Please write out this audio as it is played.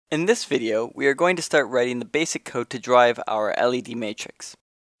In this video, we are going to start writing the basic code to drive our LED matrix.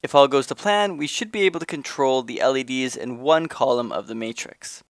 If all goes to plan, we should be able to control the LEDs in one column of the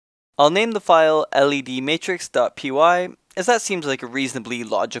matrix. I'll name the file ledmatrix.py as that seems like a reasonably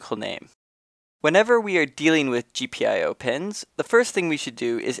logical name. Whenever we are dealing with GPIO pins, the first thing we should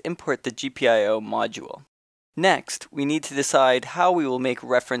do is import the GPIO module. Next, we need to decide how we will make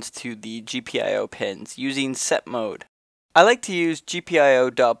reference to the GPIO pins using setMode. I like to use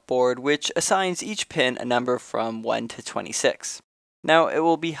gpio.board, which assigns each pin a number from 1 to 26. Now, it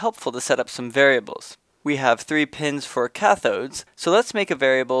will be helpful to set up some variables. We have 3 pins for cathodes, so let's make a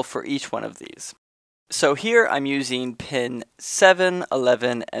variable for each one of these. So here I'm using pin 7,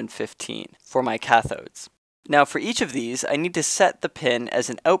 11, and 15 for my cathodes. Now for each of these, I need to set the pin as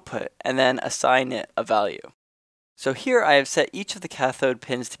an output and then assign it a value. So here I have set each of the cathode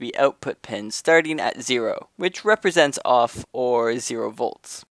pins to be output pins starting at 0, which represents off or 0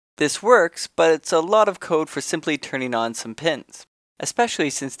 volts. This works, but it's a lot of code for simply turning on some pins,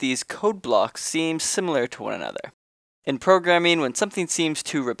 especially since these code blocks seem similar to one another. In programming, when something seems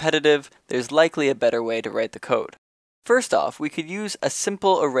too repetitive, there's likely a better way to write the code. First off, we could use a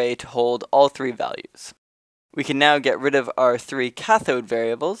simple array to hold all 3 values. We can now get rid of our 3 cathode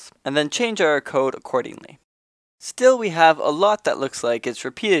variables, and then change our code accordingly. Still, we have a lot that looks like it's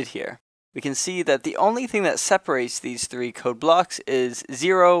repeated here. We can see that the only thing that separates these 3 code blocks is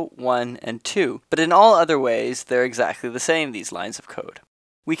 0, 1, and 2, but in all other ways, they're exactly the same, these lines of code.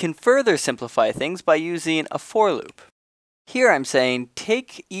 We can further simplify things by using a for loop. Here I'm saying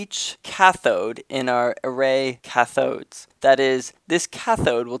take each cathode in our array cathodes. That is, this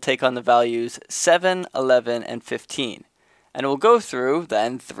cathode will take on the values 7, 11, and 15. And it will go through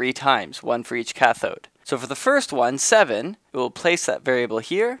then 3 times, one for each cathode. So for the first one, 7, it will place that variable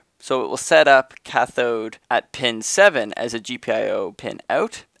here. So it will set up cathode at pin 7 as a GPIO pin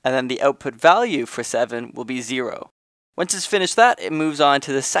out. And then the output value for 7 will be 0. Once it's finished that, it moves on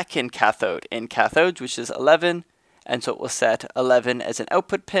to the second cathode in cathodes, which is 11. And so it will set 11 as an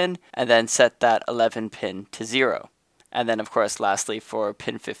output pin, and then set that 11 pin to 0. And then of course lastly for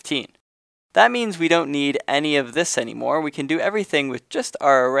pin 15. That means we don't need any of this anymore. We can do everything with just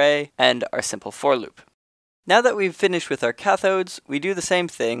our array and our simple for loop. Now that we've finished with our cathodes, we do the same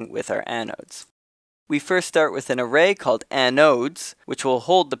thing with our anodes. We first start with an array called anodes, which will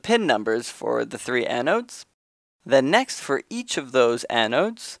hold the pin numbers for the 3 anodes. Then next, for each of those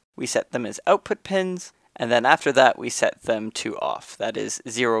anodes, we set them as output pins, and then after that we set them to off, that is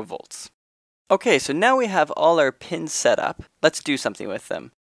 0 volts. Okay, so now we have all our pins set up. Let's do something with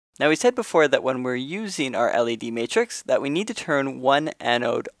them. Now we said before that when we're using our LED matrix that we need to turn one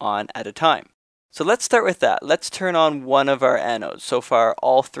anode on at a time. So let's start with that. Let's turn on one of our anodes. So far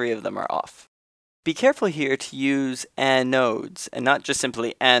all 3 of them are off. Be careful here to use anodes and not just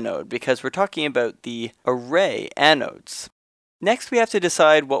simply anode, because we're talking about the array anodes. Next we have to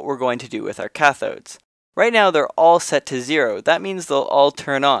decide what we're going to do with our cathodes. Right now they're all set to 0. That means they'll all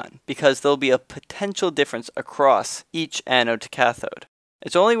turn on, because there'll be a potential difference across each anode to cathode.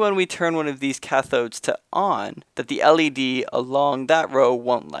 It's only when we turn one of these cathodes to on that the LED along that row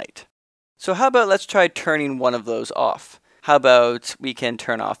won't light. So how about let's try turning one of those off. How about we can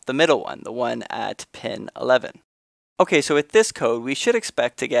turn off the middle one, the one at pin 11. Okay, so with this code we should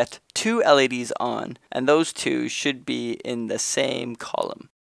expect to get 2 LEDs on, and those 2 should be in the same column.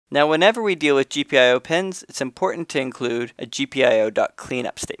 Now whenever we deal with GPIO pins, it's important to include a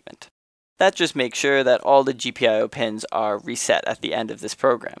gpio.cleanup statement. That just makes sure that all the GPIO pins are reset at the end of this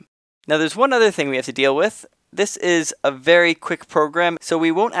program. Now there's one other thing we have to deal with. This is a very quick program, so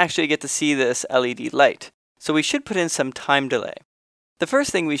we won't actually get to see this LED light. So we should put in some time delay. The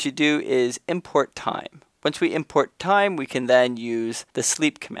first thing we should do is import time. Once we import time, we can then use the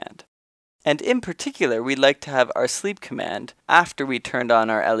sleep command. And in particular, we'd like to have our sleep command after we turned on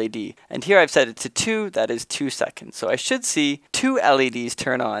our LED. And here I've set it to 2, that is 2 seconds. So I should see 2 LEDs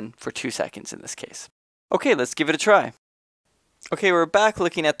turn on for 2 seconds in this case. Okay, let's give it a try. Okay, we're back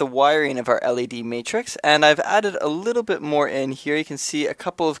looking at the wiring of our LED matrix, and I've added a little bit more in here. You can see a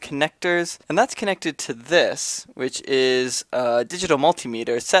couple of connectors, and that's connected to this, which is a digital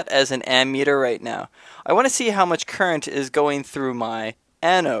multimeter set as an ammeter right now. I want to see how much current is going through my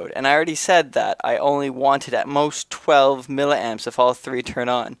anode, and I already said that I only wanted at most 12 milliamps if all 3 turn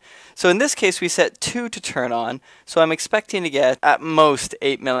on. So in this case we set 2 to turn on, so I'm expecting to get at most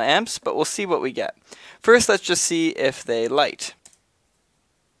 8 milliamps, but we'll see what we get. First let's just see if they light.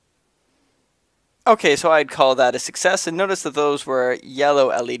 Okay, so I'd call that a success, and notice that those were yellow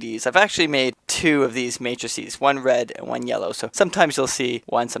LEDs. I've actually made two of these matrices, one red and one yellow. So sometimes you'll see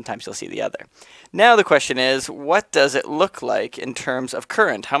one, sometimes you'll see the other. Now the question is, what does it look like in terms of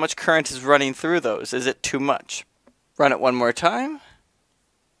current? How much current is running through those? Is it too much? Run it one more time.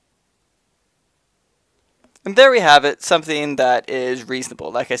 And there we have it, something that is reasonable.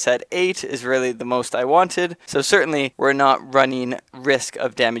 Like I said, 8 is really the most I wanted, so certainly we're not running risk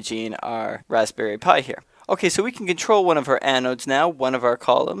of damaging our Raspberry Pi here. Okay, so we can control one of our anodes now, one of our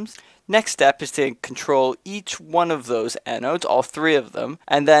columns. Next step is to control each one of those anodes, all three of them,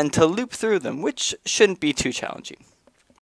 and then to loop through them, which shouldn't be too challenging.